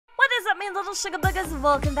my little sugar buggers?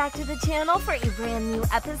 Welcome back to the channel for a brand new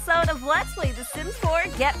episode of Let's Play The Sims 4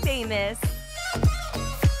 Get Famous.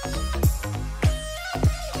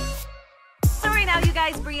 Now, you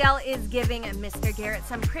guys, Brielle is giving Mr. Garrett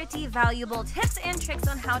some pretty valuable tips and tricks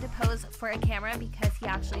on how to pose for a camera because he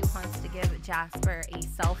actually wants to give Gasper a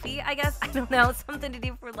selfie, I guess. I don't know, something to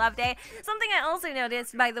do for Love Day. Something I also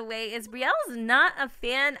noticed, by the way, is Brielle is not a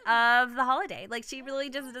fan of the holiday. Like, she really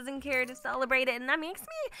just doesn't care to celebrate it, and that makes me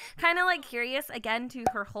kind of, like, curious, again, to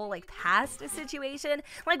her whole, like, past situation.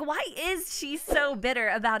 Like, why is she so bitter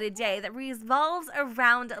about a day that revolves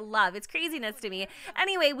around love? It's craziness to me.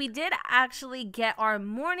 Anyway, we did actually get our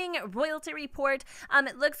morning royalty report.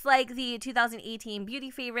 It looks like the 2018 beauty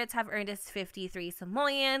favorites have earned us 53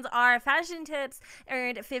 simoleons. Our fashion tips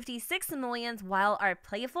earned 56 simoleons, while our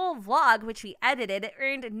playful vlog, which we edited,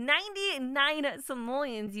 earned 99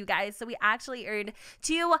 simoleons, you guys. So we actually earned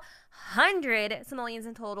 200 simoleons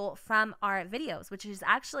in total from our videos, which is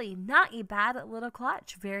actually not a bad little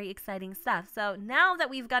clutch. Very exciting stuff. So now that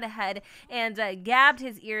we've gone ahead and gabbed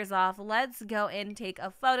his ears off, let's go and take a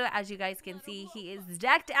photo. As you guys can see, he is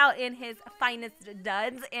decked out in his finest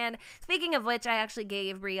duds. And speaking of which, I actually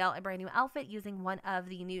gave Brielle a brand new outfit using one of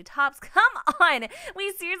the new tops. Come on,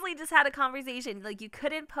 we seriously just had a conversation. Like, you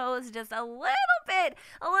couldn't pose just a little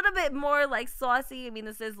bit more like saucy. I mean,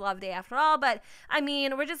 this is Love Day after all, but I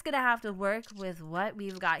mean, we're just gonna have to work with what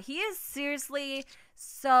we've got. He is seriously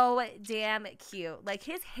so damn cute. Like,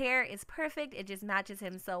 his hair is perfect. It just matches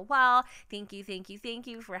him so well. Thank you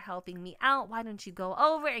for helping me out. Why don't you go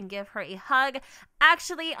over and give her a hug?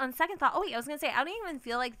 Actually, on second thought, oh wait, I was gonna say, I don't even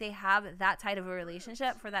feel like they have that tight of a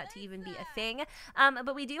relationship for that to even be a thing.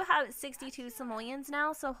 But we do have 62 simoleons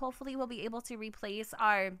now, so hopefully we'll be able to replace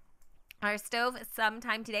our stove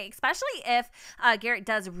sometime today, especially if Garrett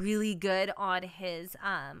does really good on his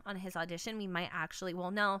audition. We might actually,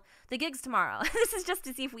 well, no, the gig's tomorrow. This is just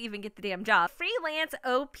to see if we even get the damn job. Freelance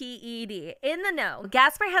OPED. In the know,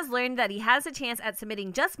 Gasper has learned that he has a chance at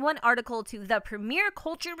submitting just one article to the Premier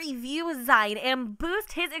Culture Review Zine and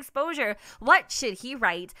boost his exposure. What should he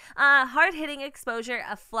write? Hard-hitting exposure,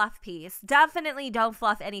 a fluff piece. Definitely don't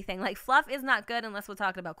fluff anything. Like, fluff is not good unless we're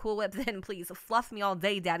talking about Cool Whip. Then please fluff me all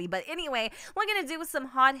day, daddy. But anyway, we're gonna do some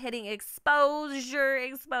hard-hitting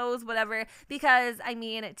whatever, because I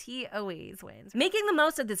mean, tea always wins. Making the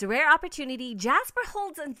most of this rare opportunity, Gasper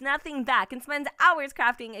holds nothing back and spends hours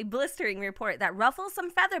crafting a blistering report that ruffles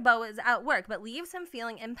some feather boas at work but leaves him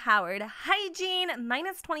feeling empowered. Hygiene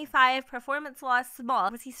 -25, performance loss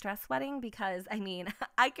small. Was he stress sweating? Because I mean,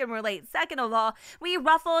 I can relate. Second of all, we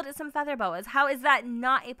ruffled some feather boas. How is that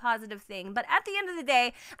not a positive thing? But at the end of the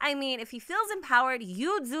day, I mean, if he feels empowered,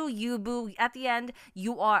 you do you, boo. At the end,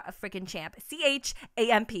 you are a freaking champ.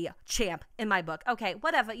 C-H-A-M-P, champ in my book. Okay,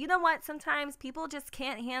 whatever. You know what? Sometimes people just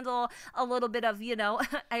can't handle a little bit of, you know,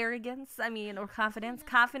 arrogance, I mean, or confidence.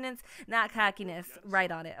 Confidence, not cockiness.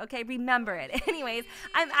 Right on it. Okay, remember it. Anyways,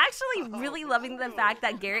 I'm actually really loving the fact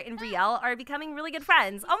that Garrett and Brielle are becoming really good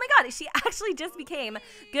friends. Oh my god, she actually just became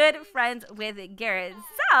good friends with Garrett.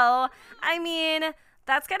 So, I mean,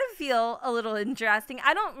 that's gonna feel a little interesting.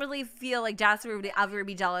 I don't really feel like Gasper would ever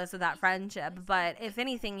be jealous of that friendship, but if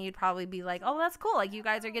anything, you'd probably be like, oh, that's cool, like, you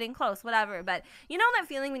guys are getting close, whatever. But you know that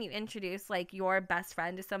feeling when you introduce, like, your best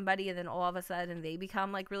friend to somebody, and then all of a sudden they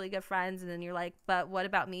become, like, really good friends, and then you're like, but what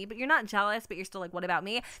about me? But you're not jealous, but you're still like, what about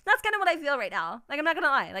me? That's kind of what I feel right now. Like, I'm not gonna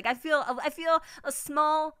lie. Like, I feel a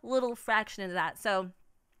small little fraction of that. So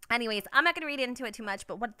anyways, I'm not going to read into it too much,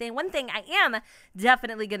 but one thing I am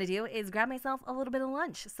definitely going to do is grab myself a little bit of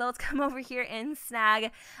lunch. So let's come over here and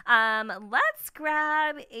snag. Let's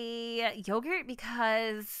grab a yogurt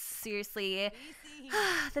because, seriously,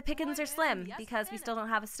 the pickings are slim because we still don't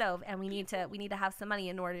have a stove, and we need to have some money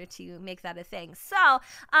in order to make that a thing. So I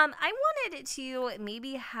wanted to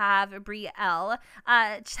maybe have Brielle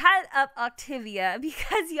chat up Octavia,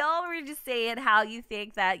 because y'all were just saying how you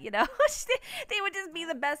think that, you know, they would just be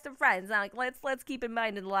the best of friends. Now, like, let's keep in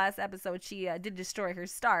mind in the last episode she did destroy her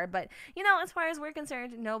star, but you know, as far as we're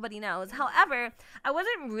concerned, nobody knows. However, I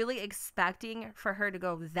wasn't really expecting for her to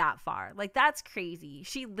go that far. Like, that's crazy.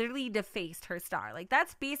 She literally defaced her star. Like,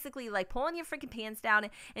 that's basically like pulling your freaking pants down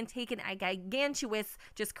and taking a gigantuous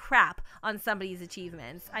just crap on somebody's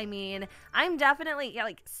achievements. I mean, I'm definitely, yeah,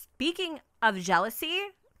 like, speaking of jealousy,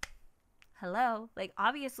 hello, like,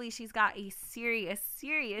 obviously she's got a serious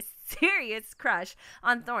serious crush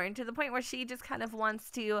on Thorn, to the point where she just kind of wants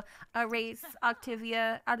to erase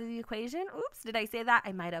Octavia out of the equation. Oops, did I say that?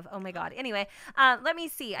 I might have. Oh my god. Anyway, let me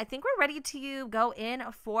see. I think we're ready to go in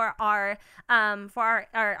for our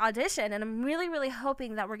audition, and I'm really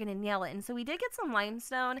hoping that we're gonna nail it. And so we did get some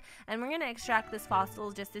limestone, and we're gonna extract this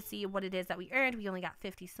fossil just to see what it is that we earned. We only got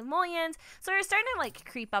 50 simoleons, so we're starting to like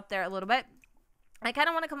creep up there a little bit. I kind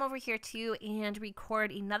of want to come over here too and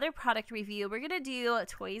record another product review. We're going to do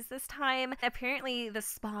toys this time. Apparently the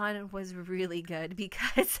spawn was really good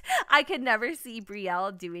because I could never see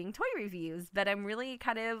Brielle doing toy reviews, but I'm really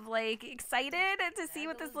kind of like excited to see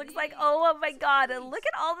what this looks like. Oh my god, look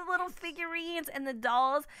at all the little figurines and the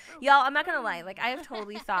dolls. Y'all, I'm not going to lie, like I have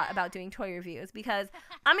totally thought about doing toy reviews because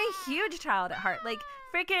I'm a huge child at heart. Like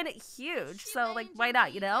freaking huge. So like why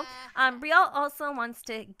not, you know? Brielle also wants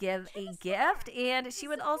to give a gift, and she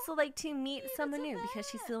would also like to meet someone new because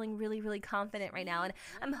she's feeling really confident right now, and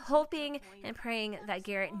I'm hoping and praying that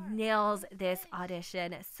Garrett nails this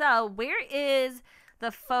audition. So where is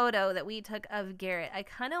the photo that we took of Garrett? I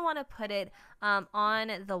kind of want to put it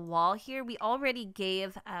on the wall here. We already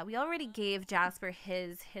gave Gasper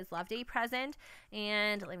his love day present,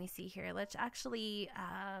 and let me see here. Let's actually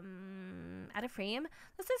add a frame.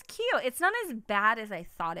 This is cute. It's not as bad as I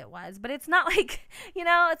thought it was, but it's not like, you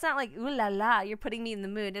know, it's not like ooh la la, you're putting me in the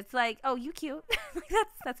mood. It's like, oh, you cute.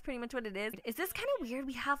 that's pretty much what it is. Is this kind of weird?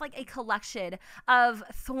 We have like a collection of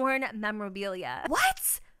Thorn memorabilia. What?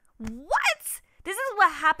 This is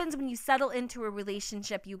what happens when you settle into a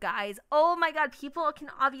relationship, you guys. Oh my god, people can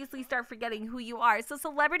obviously start forgetting who you are. So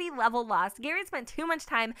celebrity level lost. Garrett spent too much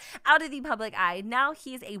time out of the public eye. Now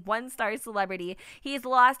he's a 1-star celebrity. He's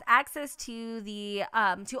lost access to the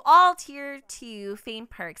to all tier 2 fame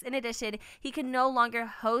perks. In addition, he can no longer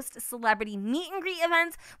host celebrity meet and greet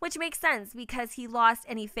events, which makes sense because he lost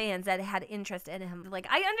any fans that had interest in him. Like,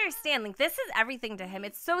 I understand, like, this is everything to him.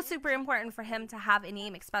 It's so super important for him to have a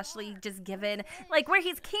name, especially just given like where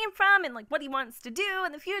he's came from and like what he wants to do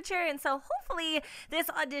in the future. And so hopefully this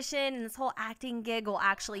audition and this whole acting gig will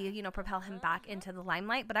actually, you know, propel him back into the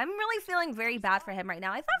limelight. But I'm really feeling very bad for him right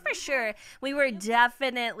now. I thought for sure we were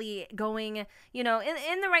definitely going, you know,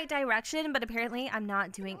 in the right direction, but apparently I'm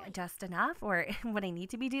not doing just enough or what I need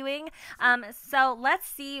to be doing. So let's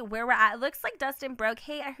see where we're at. It looks like Dustin broke.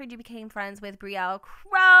 Hey, I heard you became friends with Brielle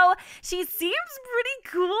Crow. She seems pretty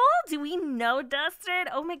cool. Do we know Dustin?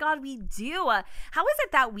 Oh my god, we do. How is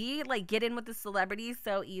it that we like get in with the celebrities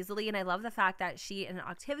so easily? And I love the fact that she and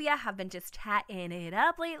Octavia have been just chatting it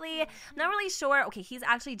up lately. I'm not really sure. Okay, he's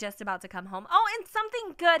actually just about to come home. Oh, and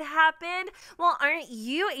something good happened. Well, aren't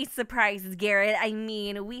you a surprise, Garrett? I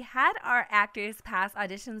mean, we had our actors pass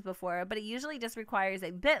auditions before, but it usually just requires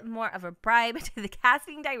a bit more of a bribe to the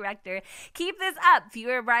casting director. Keep this up.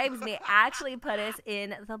 Fewer bribes may actually put us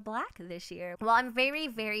in the black this year. Well, I'm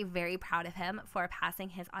very proud of him for passing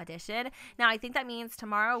his audition. Now, I think that means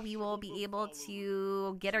tomorrow we will be able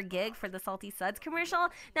to get our gig for the Salty Suds commercial.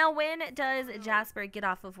 Now, when does Gasper get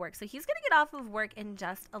off of work? So he's going to get off of work in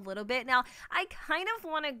just a little bit. Now, I kind of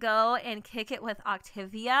want to go and kick it with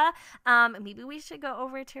Octavia. Maybe we should go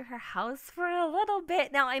over to her house for a little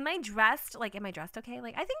bit. Now, am I dressed okay?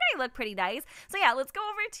 Like, I think I look pretty nice. So yeah, let's go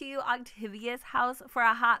over to Octavia's house for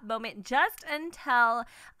a hot moment just until,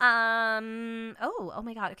 oh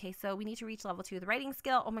my god. Okay, so we need to reach level 2 of the writing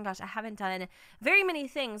skill. Oh my gosh, I haven't done very many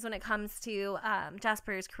things when it comes to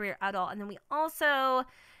Jasper's career at all. And then we also,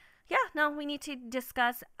 we need to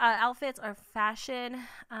discuss outfits or fashion.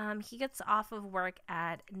 He gets off of work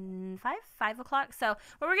at 5 o'clock. So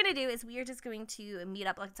what we're going to do is we are just going to meet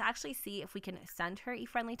up. Let's actually see if we can send her a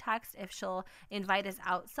friendly text, if she'll invite us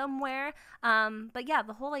out somewhere. But yeah,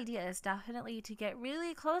 the whole idea is definitely to get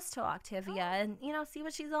really close to Octavia and, you know, see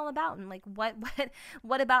what she's all about and like what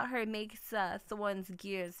about her makes Thorn's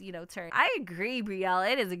gears, you know, turn. I agree, Brielle.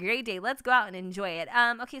 It is a great day. Let's go out and enjoy it.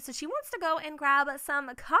 Okay, so she wants to go and grab some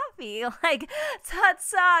coffee. Like,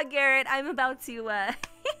 ta-ta, Garrett. I'm about to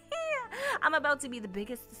be the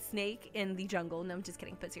biggest snake in the jungle. No, I'm just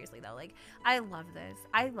kidding. But seriously, though, like, I love this.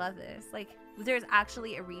 Like, there's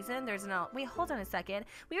actually a reason. Wait, hold on a second.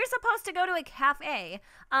 We were supposed to go to a cafe.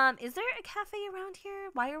 Is there a cafe around here?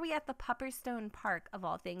 Why are we at the Pupperstone Park of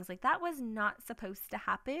all things? Like, that was not supposed to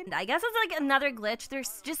happen. I guess it's like another glitch.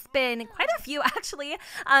 There's just been quite a few actually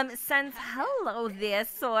since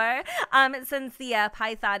since the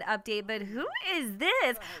Python update. But who is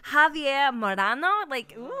this? Javier Morano?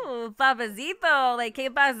 Like, ooh, papacito, like, que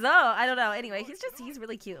pasó? I don't know. Anyway, he's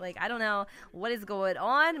really cute. Like, I don't know what is going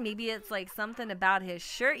on. Maybe it's like something about his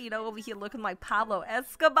shirt, you know, over here looking like Pablo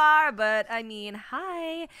Escobar, but I mean,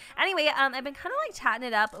 hi. Anyway, I've been kind of like chatting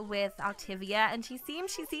it up with Octavia, and she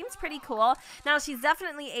seems pretty cool. Now, she's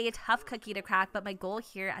definitely a tough cookie to crack, but my goal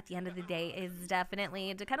here at the end of the day is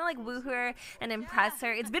definitely to kind of like woo her and impress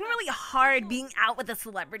her. It's been really hard being out with a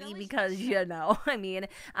celebrity because, you know, I mean,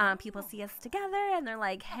 people see us together and they're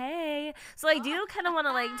like, hey. So I do kind of want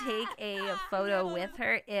to like take a photo with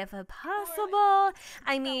her if possible.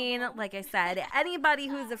 I mean, like I said, anybody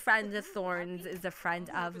who's a friend of Thorne's is a friend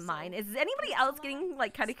of mine. Is anybody else getting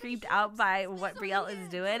like kind of creeped out by what Brielle is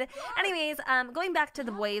doing? Anyways, going back to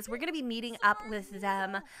the boys, we're going to be meeting up with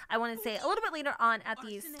them, I want to say a little bit later on at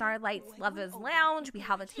the Starlight's Lovers Lounge. We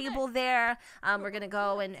have a table there. We're going to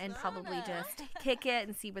go and probably just kick it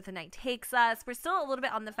and see where the night takes us. We're still a little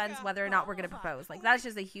bit on the fence whether or not we're going to propose. Like, that's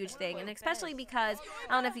just a huge thing. And especially because,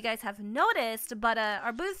 I don't know if you guys have noticed, but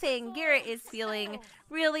our boo thing, Garrett, is feeling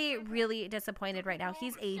really, really disappointed right now.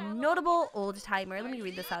 He's a notable old timer. Let me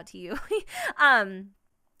read this out to you.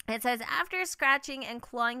 It says, after scratching and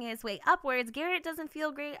clawing his way upwards, Garrett doesn't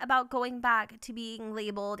feel great about going back to being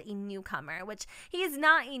labeled a newcomer, which he is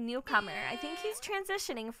not a newcomer. I think he's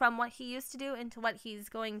transitioning from what he used to do into what he's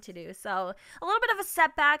going to do. So a little bit of a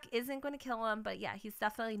setback isn't going to kill him, but yeah, he's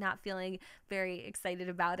definitely not feeling very excited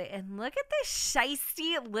about it. And look at this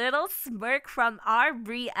shisty little smirk from our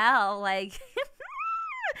Brielle. Like...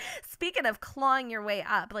 Speaking of clawing your way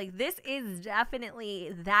up, like, this is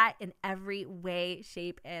definitely that in every way,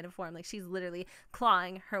 shape, and form. Like, she's literally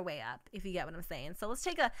clawing her way up, if you get what I'm saying. So let's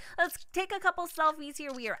take a couple selfies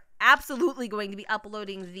here. We are absolutely going to be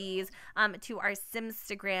uploading these to our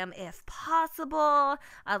Simstagram if possible.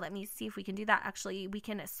 Let me see if we can do that. Actually, we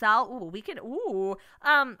can sell. Hold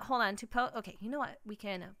on. Okay, you know what? We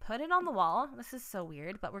can put it on the wall. This is so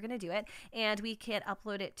weird, but we're gonna do it, and we can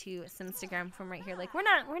upload it to Simstagram from right here. Like, we're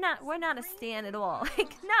not a stan at all.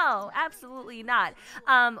 Like, no, absolutely not.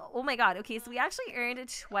 Oh my god. Okay, so we actually earned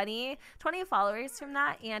 20 followers from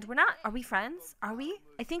that, and are we friends? Are we?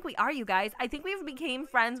 I think we are, you guys. I think we've became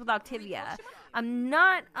friends with Octavia. I'm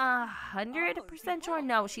not 100% sure.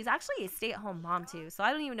 No, she's actually a stay-at-home mom too, so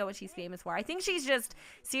I don't even know what she's famous for. I think she's just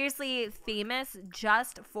seriously famous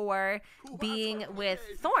just for being with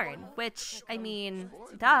Thorne, which, I mean,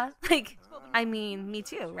 duh. Like, I mean, me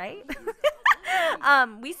too, right?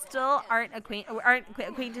 We still aren't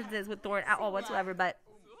acquaintances with Thorne at all whatsoever, but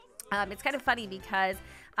it's kind of funny because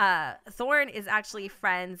Thorne is actually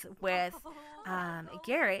friends with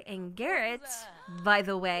Garrett, and Garrett, by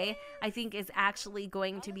the way, I think is actually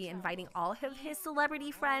going to be inviting all of his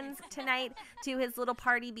celebrity friends tonight to his little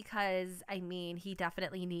party because, I mean, he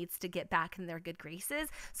definitely needs to get back in their good graces.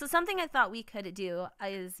 So something I thought we could do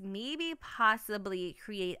is maybe possibly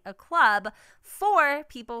create a club for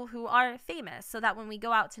people who are famous, so that when we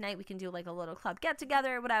go out tonight, we can do like a little club get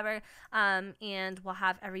together or whatever, and we'll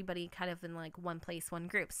have everybody kind of in like one place, one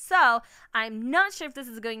group. So I'm not sure if this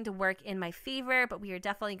is going to work in my favor, but we are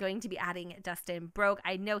definitely going to be adding Dustin Broke.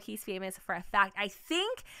 I know he's famous for a fact. I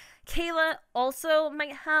think Kayla also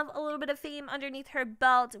might have a little bit of fame underneath her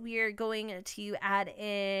belt. We are going to add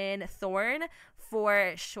in Thorne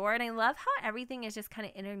for sure, and I love how everything is just kind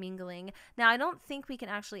of intermingling. Now, I don't think we can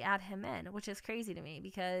actually add him in, which is crazy to me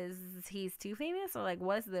because he's too famous, or like,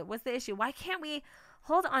 what's the issue? Why can't we?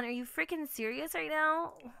 Hold on, are you freaking serious right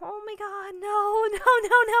now? Oh my god,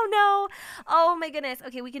 no. Oh my goodness.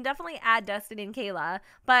 Okay, we can definitely add Dustin and Kayla,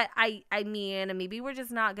 but I mean, maybe we're just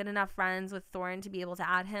not good enough friends with Thorne to be able to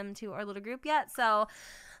add him to our little group yet, so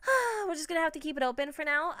we're just gonna have to keep it open for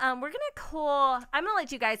now. I'm gonna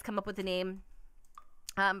let you guys come up with a name.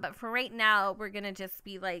 But for right now, we're going to just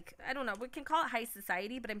be like, I don't know, we can call it High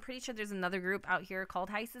Society, but I'm pretty sure there's another group out here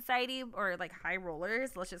called High Society, or like High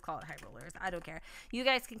Rollers. Let's just call it High Rollers. I don't care. You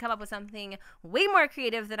guys can come up with something way more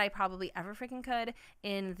creative than I probably ever freaking could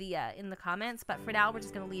in the comments. But for now, we're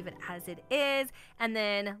just going to leave it as it is, and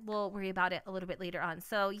then we'll worry about it a little bit later on.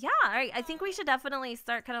 So yeah, I think we should definitely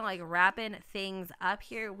start kind of like wrapping things up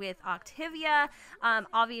here with Octavia.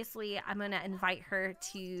 Obviously, I'm going to invite her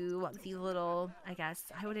to the little, I guess,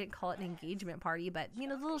 I wouldn't call it an engagement party, but, you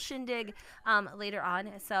know, the little shindig later on,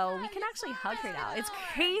 so we can actually hug her now. It's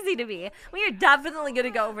crazy to me. We are definitely gonna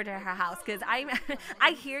go over to her house because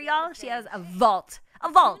I hear y'all, she has a vault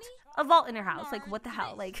in her house. Like, what the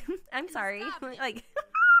hell? Like, I'm sorry. Like,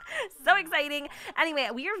 So exciting. Anyway,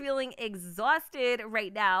 we are feeling exhausted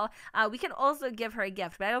right now. We can also give her a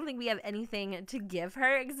gift, but I don't think we have anything to give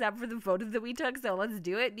her except for the photos that we took. So let's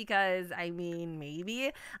do it because, I mean,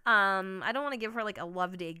 maybe. I don't want to give her like a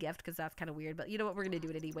love day gift because that's kind of weird, but you know what? We're going to do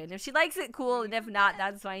it anyway. And if she likes it, cool. And if not,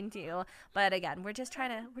 that's fine too. But again, we're just trying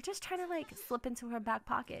to like slip into her back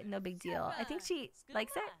pocket. No big deal. I think she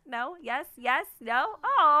likes it. No? Yes? Yes? No?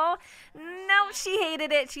 Oh, no, she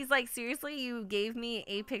hated it. She's like, seriously, you gave me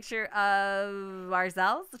a picture of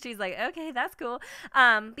ourselves? She's like, okay, that's cool.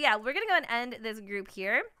 But yeah, we're gonna go and end this group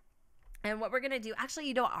here. And what we're going to do, actually,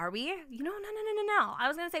 you know, are we? You know, no. I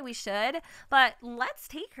was going to say we should, but let's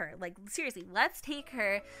take her. Like, seriously, let's take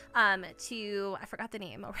her to, I forgot the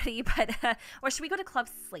name already, but, or should we go to Club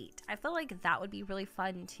Slate? I feel like that would be really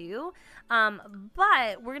fun too.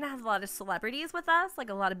 But we're going to have a lot of celebrities with us,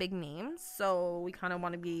 like a lot of big names. So we kind of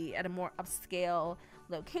want to be at a more upscale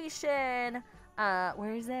location.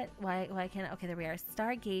 Where is it? Why can't okay, there we are.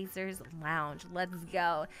 Stargazers Lounge. Let's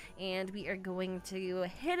go. And we are going to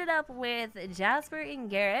hit it up with Gasper and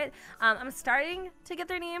Garrett. I'm starting to get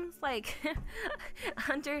their names like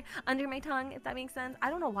under my tongue, if that makes sense. I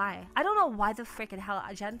don't know why. I don't know why the freaking hell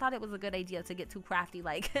Jen thought it was a good idea to get too crafty.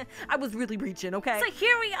 Like, I was really reaching, okay? So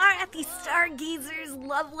here we are at the Stargazers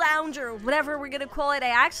Love Lounge, or whatever we're gonna call it. I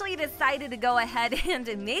actually decided to go ahead and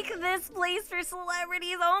make this place for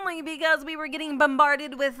celebrities only because we were getting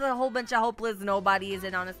bombarded with a whole bunch of hopeless nobodies,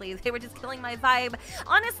 and honestly, they were just killing my vibe.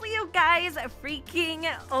 Honestly, you guys, freaking,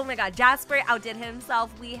 oh my god, Gasper outdid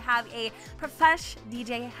himself. We have a profesh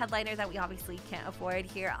DJ headliner that we obviously can't afford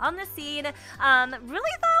here on the scene.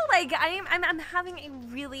 Really though, like, I'm having a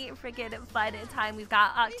really freaking fun time. We've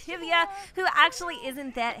got Octavia, who actually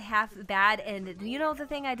isn't that half bad, and you know, the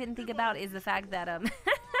thing I didn't think about is the fact that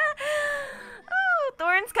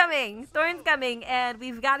Thorn's coming, and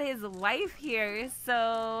we've got his wife here,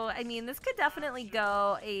 so, I mean, this could definitely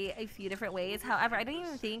go a few different ways. However, I don't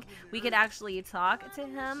even think we could actually talk to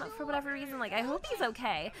him for whatever reason. Like, I hope he's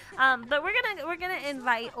okay, but we're gonna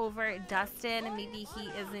invite over Dustin, and maybe he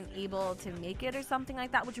isn't able to make it or something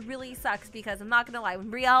like that, which really sucks, because I'm not gonna lie, when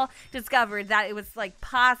Brielle discovered that it was, like,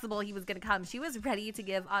 possible he was gonna come, she was ready to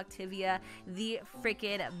give Octavia the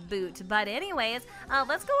freaking boot. But anyways,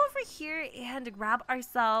 let's go over here and grab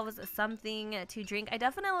ourselves something to drink. I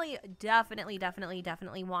definitely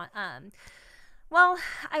want well,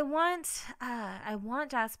 I want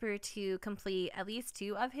Gasper to complete at least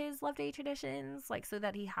 2 of his Love Day traditions, like, so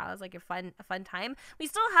that he has like a fun time. We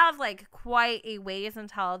still have like quite a ways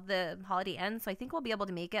until the holiday ends, so I think we'll be able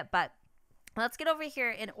to make it, but let's get over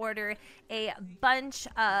here and order a bunch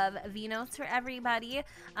of vinos for everybody.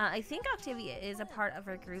 I think Octavia is a part of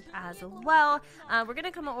our group as well. We're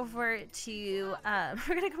gonna come over to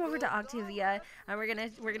Octavia, and we're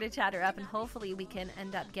gonna chat her up, and hopefully we can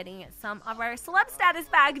end up getting some of our celeb status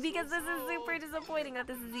back, because this is super disappointing that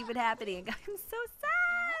this is even happening. I'm so sad.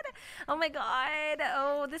 Oh my god.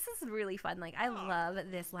 Oh, this is really fun. Like, I love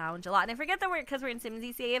this lounge a lot, and I forget that because we're in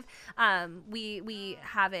Simsy Save, we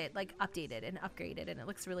have it like updated and upgraded, and it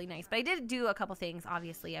looks really nice. But I did do a couple things.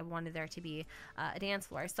 Obviously, I wanted there to be a dance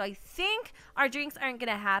floor, so I think our drinks aren't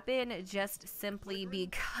gonna happen just simply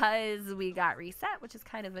because we got reset, which is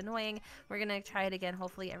kind of annoying. We're gonna try it again.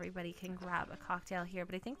 Hopefully everybody can grab a cocktail here,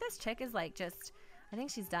 but I think this chick is like just, I think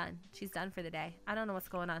she's done. She's done for the day. I don't know what's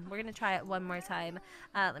going on. We're going to try it one more time.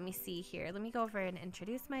 Let me see here. Let me go over and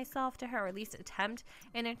introduce myself to her, or at least attempt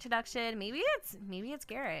an introduction. Maybe it's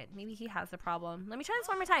Garrett. Maybe he has the problem. Let me try this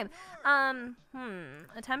one more time.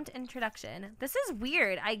 Attempt introduction. This is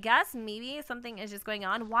weird. I guess maybe something is just going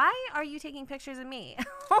on. Why are you taking pictures of me?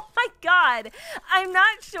 Oh my god. I'm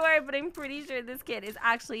not sure, but I'm pretty sure this kid is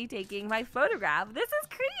actually taking my photograph. This is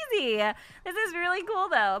crazy. This is really cool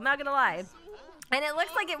though. I'm not going to lie. And it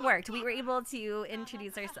looks like it worked. We were able to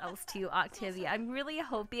introduce ourselves to Octavia. I'm really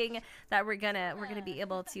hoping that we're gonna be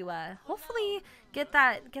able to hopefully get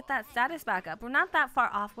that status back up. We're not that far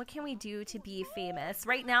off. What can we do to be famous?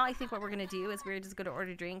 Right now, I think what we're gonna do is we're just gonna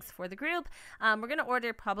order drinks for the group. We're gonna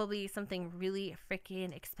order probably something really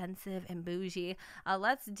freaking expensive and bougie.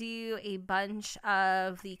 Let's do a bunch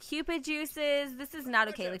of the Cupid juices. This is not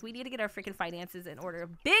okay. Like, we need to get our freaking finances in order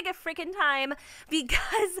big freaking time,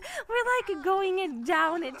 because we're like going it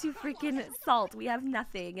down into freaking salt. We have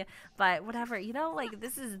nothing, but whatever, you know, like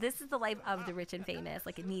this is the life of the rich and famous.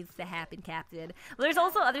 Like, it needs to happen, Captain. Well, there's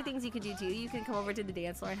also other things you can do too. You can come over to the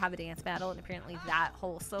dance floor and have a dance battle, and apparently that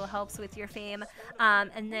also helps with your fame.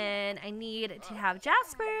 And then I need to have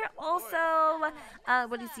Gasper also.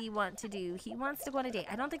 What does he want to do? He wants to go on a date.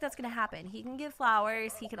 I don't think that's gonna happen. He can give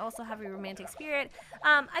flowers. He can also have a romantic spirit.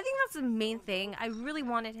 I think that's the main thing. I really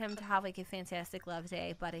wanted him to have like a fantastic love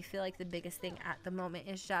day, but I feel like the biggest thing at the moment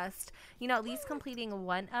is just, you know, at least completing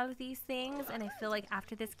one of these things. And I feel like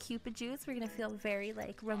after this Cupid juice, we're gonna feel very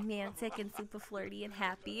like romantic and super flirty and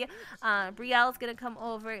happy. Brielle's gonna come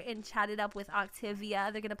over and chat it up with Octavia.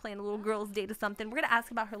 They're gonna plan a little girls' date or something. We're gonna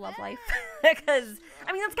ask about her love life because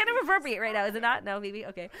I mean that's kind of appropriate right now, is it not? No, maybe.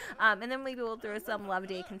 Okay. And then maybe we'll throw some love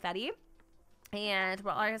day confetti. And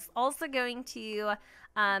we're also going to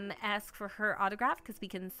ask for her autograph because we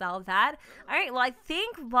can sell that. All right, well, I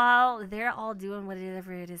think while they're all doing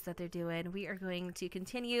whatever it is that they're doing, we are going to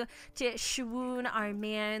continue to swoon our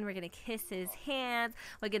man. We're going to kiss his hands.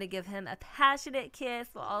 We're going to give him a passionate kiss.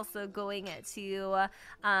 We're also going to,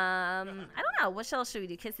 I don't know, what else should we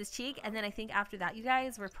do? Kiss his cheek. And then I think after that, you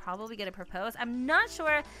guys, we're probably going to propose. I'm not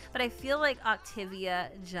sure, but I feel like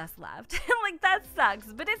Octavia just left. Like, that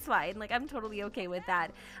sucks, but it's fine. Like, I'm totally okay with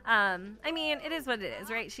that. I mean, it is what it is,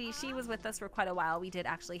 right? She was with us for quite a while. We did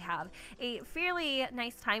actually have a fairly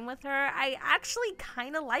nice time with her. I actually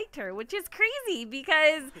kind of liked her, which is crazy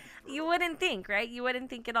because you wouldn't think, right? You wouldn't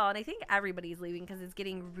think at all. And I think everybody's leaving because it's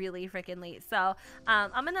getting really freaking late. So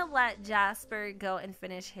I'm gonna let Gasper go and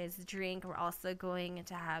finish his drink. We're also going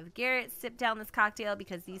to have Garrett sip down this cocktail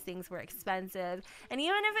because these things were expensive. And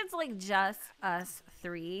even if it's like just us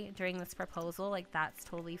three during this proposal, like that's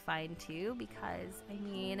totally fine too, because I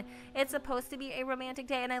mean it's supposed to be a romantic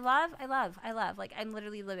day, and I love like I'm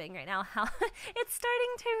literally living right now how it's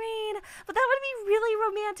starting to rain, but that would be really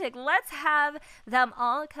romantic. Let's have them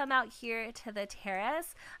all come out here to the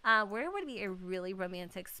terrace. Where would be a really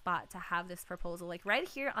romantic spot to have this proposal? Like right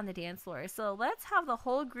here on the dance floor. So let's have the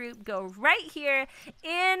whole group go right here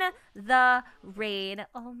in the rain.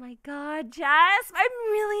 Oh my god, Jess,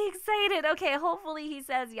 I'm really excited. Okay, hopefully he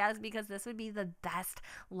says yes, because this would be the best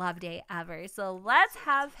love day ever. So let's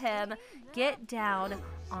have him get down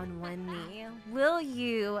on one knee. Will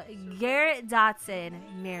you, Garrett Dotson,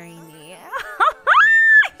 marry me?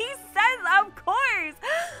 He says, of course.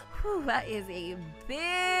 Whew, that is a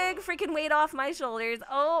big freaking weight off my shoulders.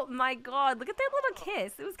 Oh my god, look at that little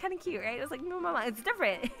kiss. It was kind of cute, right? It was like, no, mama, it's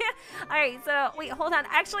different. All right, so wait, hold on.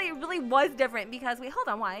 Actually, it really was different because, wait, hold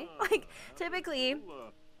on, why? Like, typically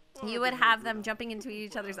you would have them jumping into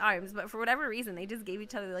each other's arms, but for whatever reason, they just gave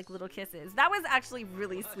each other like little kisses. That was actually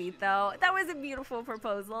really sweet, though. That was a beautiful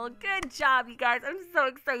proposal. Good job, you guys. I'm so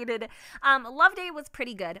excited. Love Day was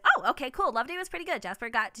pretty good. Oh, okay, cool. Love Day was pretty good. Gasper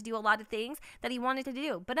got to do a lot of things that he wanted to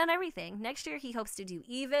do, but not everything. Next year, he hopes to do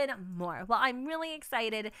even more. Well, I'm really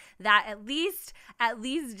excited that at least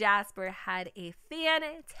Gasper had a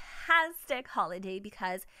fantastic holiday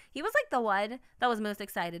because he was like the one that was most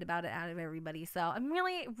excited about it out of everybody. So I'm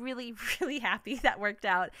really happy that worked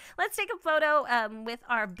out. Let's take a photo with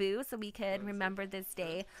our boo so we can remember this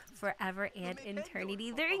day forever and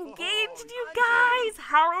eternity. They're engaged, you guys.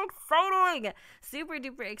 How exciting. Super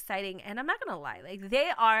duper exciting. And I'm not gonna lie, like they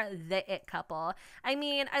are the it couple. I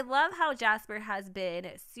mean, I love how Gasper has been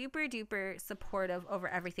super duper supportive over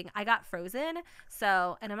everything. I got Frozen,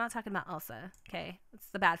 so, and I'm not talking about Elsa, okay? It's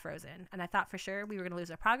the bad Frozen. And I thought for sure we were gonna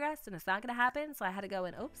lose our progress and it's not gonna happen, so I had to go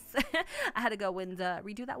and oops. I had to go and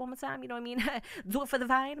redo that one more time, you know what I mean? Do it for the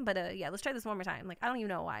vine. But yeah, let's try this one more time. Like, I don't even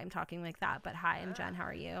know why I'm talking like that, but hi, I'm Jen. How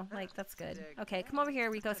are you? Like, that's good. Okay, come over here,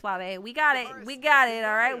 Rico Suave. We got it. We got it,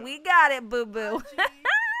 all right? We got it, boo-boo.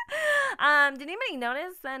 Did anybody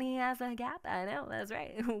notice that he has a gap? I know, that's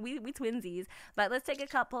right. we twinsies. But let's take a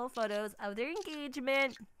couple photos of their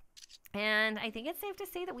engagement. And I think it's safe to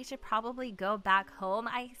say that we should probably go back home.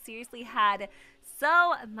 I seriously had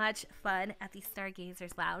so much fun at the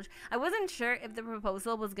Stargazers Lounge. I wasn't sure if the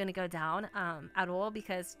proposal was going to go down at all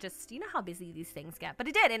because just, you know how busy these things get. But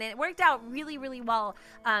it did, and it worked out really well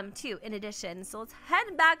too, in addition. So let's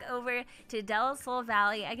head back over to Del Sol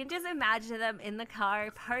Valley. I can just imagine them in the car,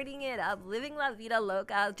 partying it up, living La Vida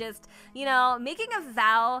Loca, just, you know, making a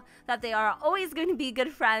vow that they are always going to be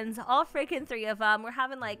good friends, all freaking three of them. We're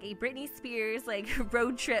having like a Britney Spears like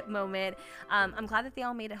road trip moment. I'm glad that they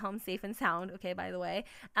all made it home safe and sound, okay? say, by the way.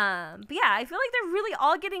 But yeah, I feel like they're really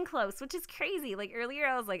all getting close, which is crazy. Like earlier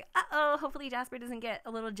I was like, uh-oh, hopefully Gasper doesn't get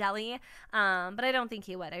a little jelly. But I don't think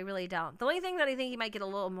he would. I really don't. The only thing that I think he might get a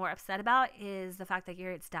little more upset about is the fact that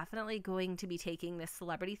Garrett's definitely going to be taking this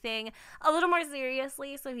celebrity thing a little more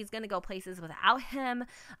seriously. So he's going to go places without him.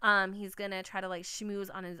 He's going to try to like schmooze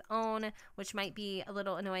on his own, which might be a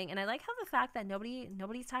little annoying. And I like how the fact that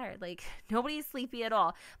nobody's tired, like nobody's sleepy at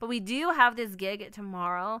all. But we do have this gig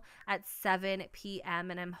tomorrow at 7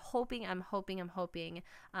 p.m. and I'm hoping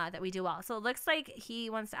that we do well. So it looks like he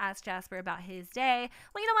wants to ask Gasper about his day.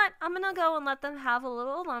 Well, you know what? I'm gonna go and let them have a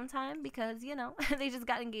little alone time because, you know, they just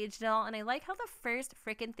got engaged and all. And I like how the first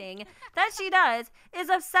freaking thing that she does is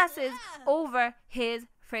obsesses over his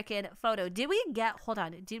freaking photo. Did we get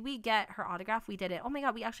her autograph? We did it. Oh my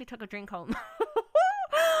god, we actually took a drink home.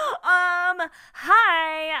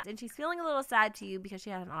 Hi. And she's feeling a little sad to you because she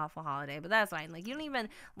had an awful holiday, but that's fine. Like, you don't even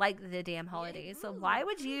like the damn holidays, so why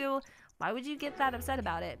would you get that upset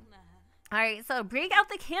about it? All right, so break out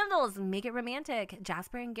the candles, make it romantic.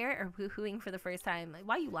 Gasper and Garrett are woohooing for the first time. Like,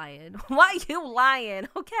 why you lying? Why you lying?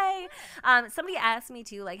 Okay. Somebody asked me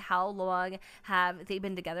too, like, how long have they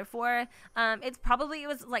been together for? It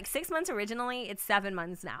was like 6 months originally. It's 7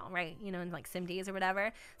 months now, right? You know, in like sim days or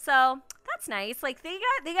whatever. So that's nice. Like they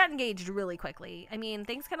got engaged really quickly. I mean,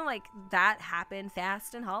 things kind of like that happen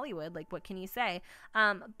fast in Hollywood. Like, what can you say?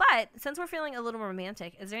 But since we're feeling a little more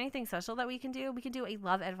romantic, is there anything special that we can do? We can do a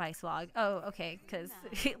love advice vlog. Oh, okay, because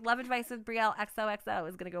love advice with Brielle XOXO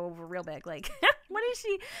is gonna go over real big. Like, what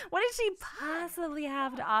does she possibly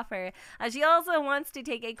have to offer? She also wants to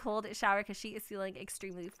take a cold shower because she is feeling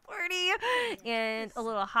extremely flirty and a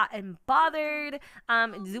little hot and bothered.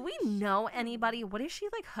 Do we know anybody? What if she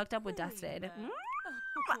like hooked up with Dustin?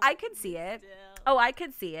 I could see it. Oh, I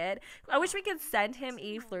could see it. I wish we could send him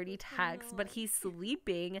a flirty text, but he's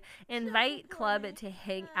sleeping. Invite club to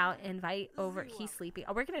hang out. Invite over. He's sleeping.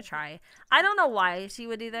 Oh, we're gonna try. I don't know why she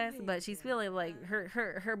would do this, but she's feeling like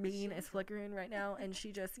her bean is flickering right now, and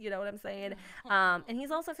she just, you know what I'm saying. And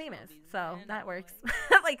he's also famous, so that works.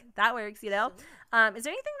 Like that works, you know. Is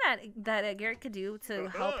there anything that Garrett could do to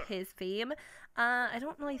help his fame? I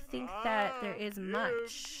don't really think that there is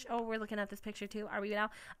much. Oh, we're looking at this picture too. Are we now?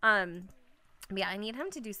 Yeah, I need him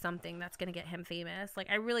to do something that's going to get him famous. Like,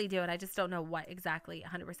 I really do, and I just don't know what exactly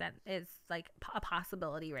 100% is, like, a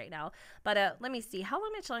possibility right now. But let me see. How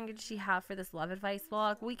much longer does she have for this love advice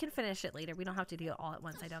vlog? We can finish it later. We don't have to do it all at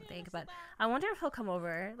once, I don't think. But I wonder if he'll come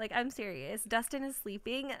over. Like, I'm serious. Dustin is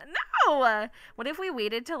sleeping? No! What if we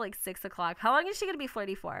waited till, like, 6 o'clock? How long is she going to be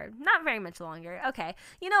flirty for? Not very much longer. Okay.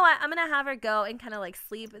 You know what? I'm going to have her go and kind of, like,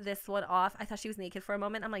 sleep this one off. I thought she was naked for a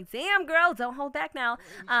moment. I'm like, damn, girl, don't hold back now.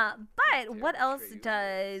 But what else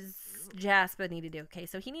does Gasper need to do? Okay,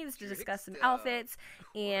 so he needs to discuss some outfits,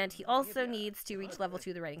 and he also needs to reach level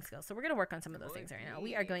 2 of the writing skills. So we're going to work on some of those things right now.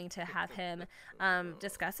 We are going to have him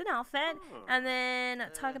discuss an outfit and then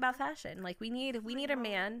talk about fashion. Like, we need a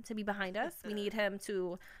man to be behind us. We need him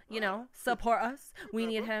to, you know, support us. We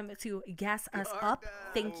need him to gas us up.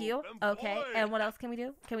 Thank you. Okay, and what else can we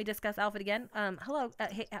do? Can we discuss outfit again? Hello,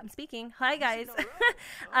 hey, I'm speaking. Hi, guys.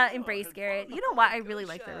 Embrace Garrett. You know what? I really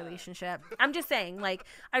like their relationship. I'm just saying, like,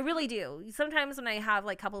 I really do. Sometimes when I have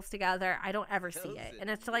like couples together, I don't ever see it, and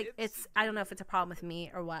it's like, I don't know if it's a problem with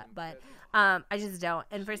me or what, but I just don't.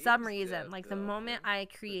 And for some reason, like, the moment I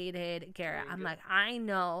created Garrett, I'm like, I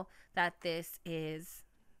know that this is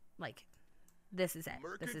like, this is it.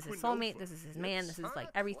 This is his soulmate. This is his man. This is like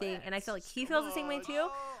everything. And I feel like he feels the same way too.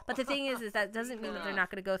 But the thing is that doesn't mean that they're not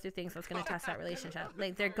going to go through things that's going to test that relationship.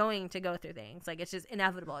 Like, they're going to go through things. Like, it's just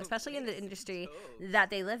inevitable, especially in the industry that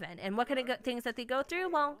they live in. And what kind of things that they go through?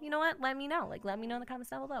 Well, you know what? Let me know. Like, let me know in the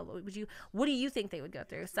comments down below. What do you think they would go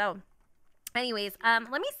through? So, anyways, let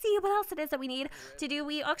me see what else it is that we need to do.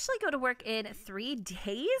 We actually go to work in 3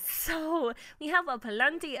 days, so we have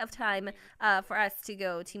plenty of time for us to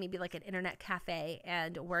go to maybe like an internet cafe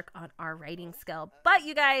and work on our writing skill. But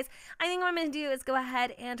you guys, I think what I'm going to do is go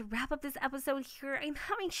ahead and wrap up this episode here. I'm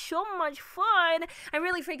having so much fun. I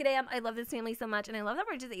really freaking am. I love this family so much, and I love that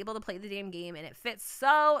we're just able to play the damn game, and it fits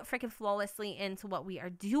so freaking flawlessly into what we are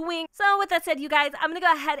doing. So with that said, you guys, I'm going to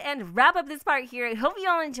go ahead and wrap up this part here. I hope you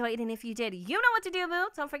all enjoyed, and if you did, you know what to do, boo.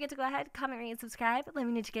 Don't forget to go ahead, comment, rate, and subscribe. Let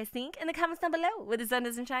me know what you guys think in the comments down below where the sun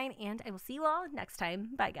doesn't shine, and I will see you all next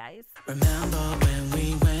time. Bye, guys. Remember when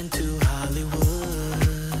we went to Hollywood?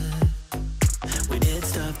 We did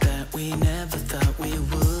stuff that we never thought we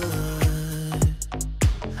would.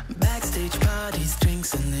 Backstage parties,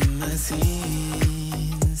 drinks, and limousines.